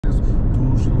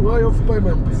way of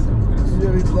payment.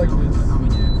 Here it's like this.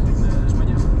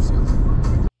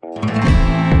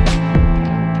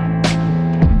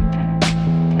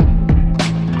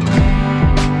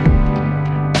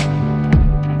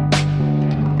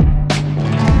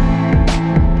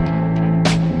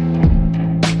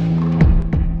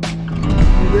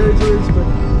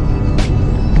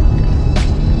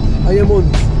 I am on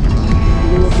this.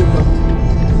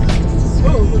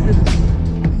 Oh, look at this.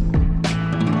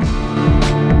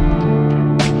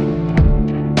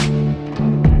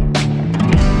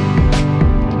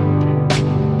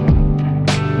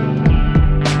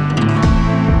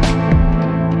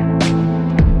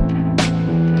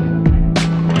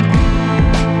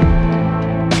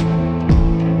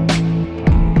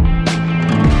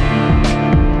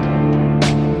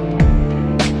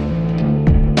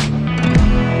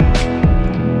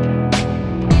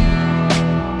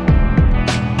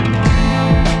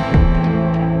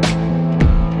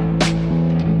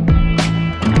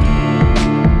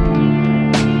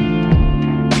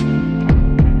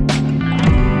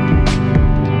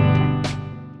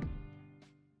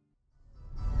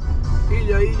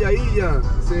 Ilha,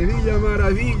 Sevilla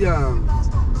Maravilla.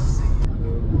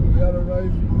 We are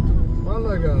arriving to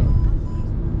Malaga.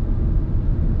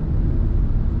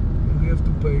 And we have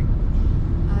to pay.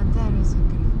 There is a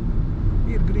green.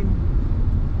 Here, green.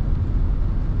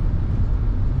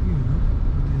 Here, no?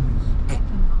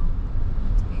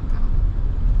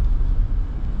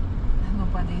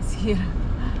 What is this? Nobody is here.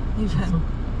 Even.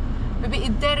 Maybe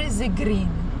there is a green.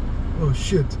 Oh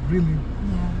shit, really?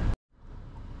 Yeah.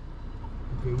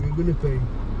 Okay, we're gonna pay.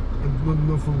 And don't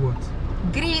know for what.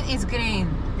 Green is green.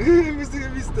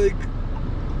 Mistake.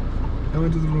 I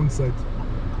went to the wrong side.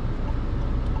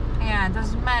 Yeah,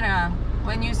 doesn't matter.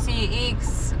 When you see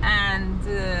X and...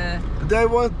 But I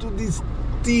want to this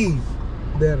T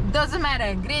there. Doesn't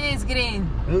matter. Green is green.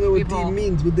 I don't know what people. T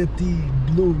means, what that T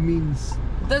blue means.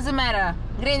 Doesn't matter.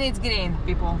 Green is green,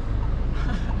 people.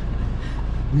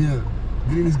 Yeah,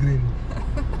 green is green.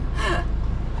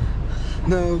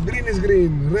 No, green is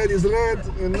green, red is red,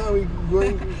 and now we're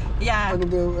going. Yeah. I don't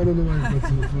know why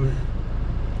it's not for.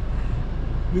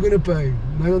 We're gonna pay.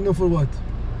 I don't know for what.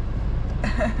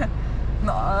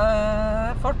 No,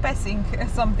 for passing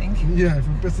something. Yeah,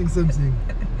 for passing something.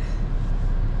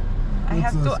 I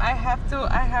have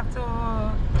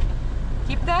to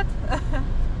keep that.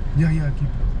 Yeah, keep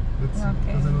it. That's Okay.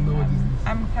 because I don't know what this is.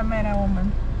 I'm camera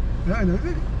woman. Yeah, I know. I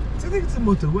think it's a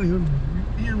motorway.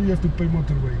 Here we have to pay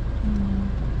motorway.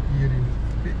 Here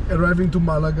arriving to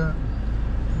Málaga,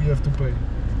 we have to pay.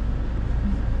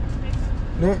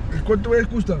 No? Quanto é que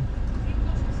custa?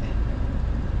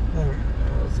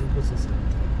 5,60.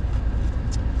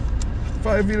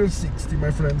 5,60,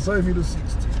 my friend.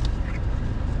 5,60.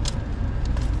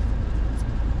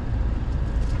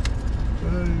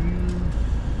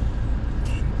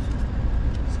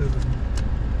 7.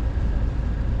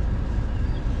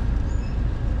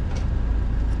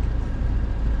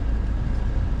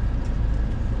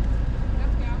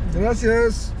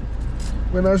 Gracias.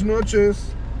 Buenas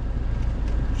noches.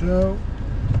 Chao.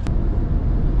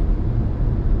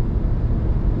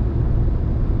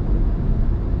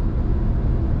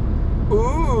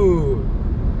 Ooh,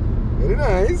 very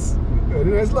nice.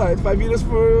 Very nice light. 5 euros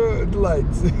for the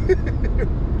lights.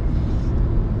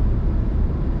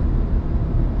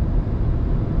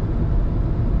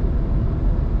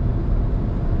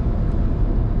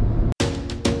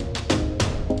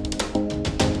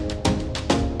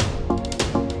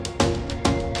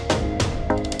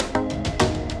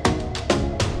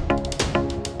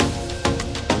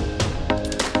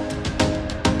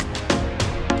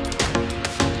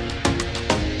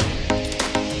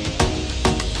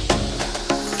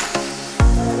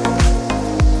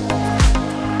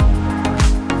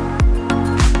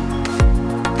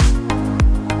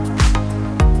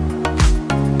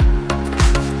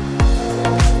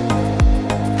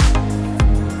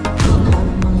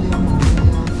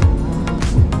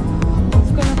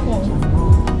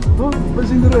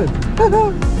 Pressing the red.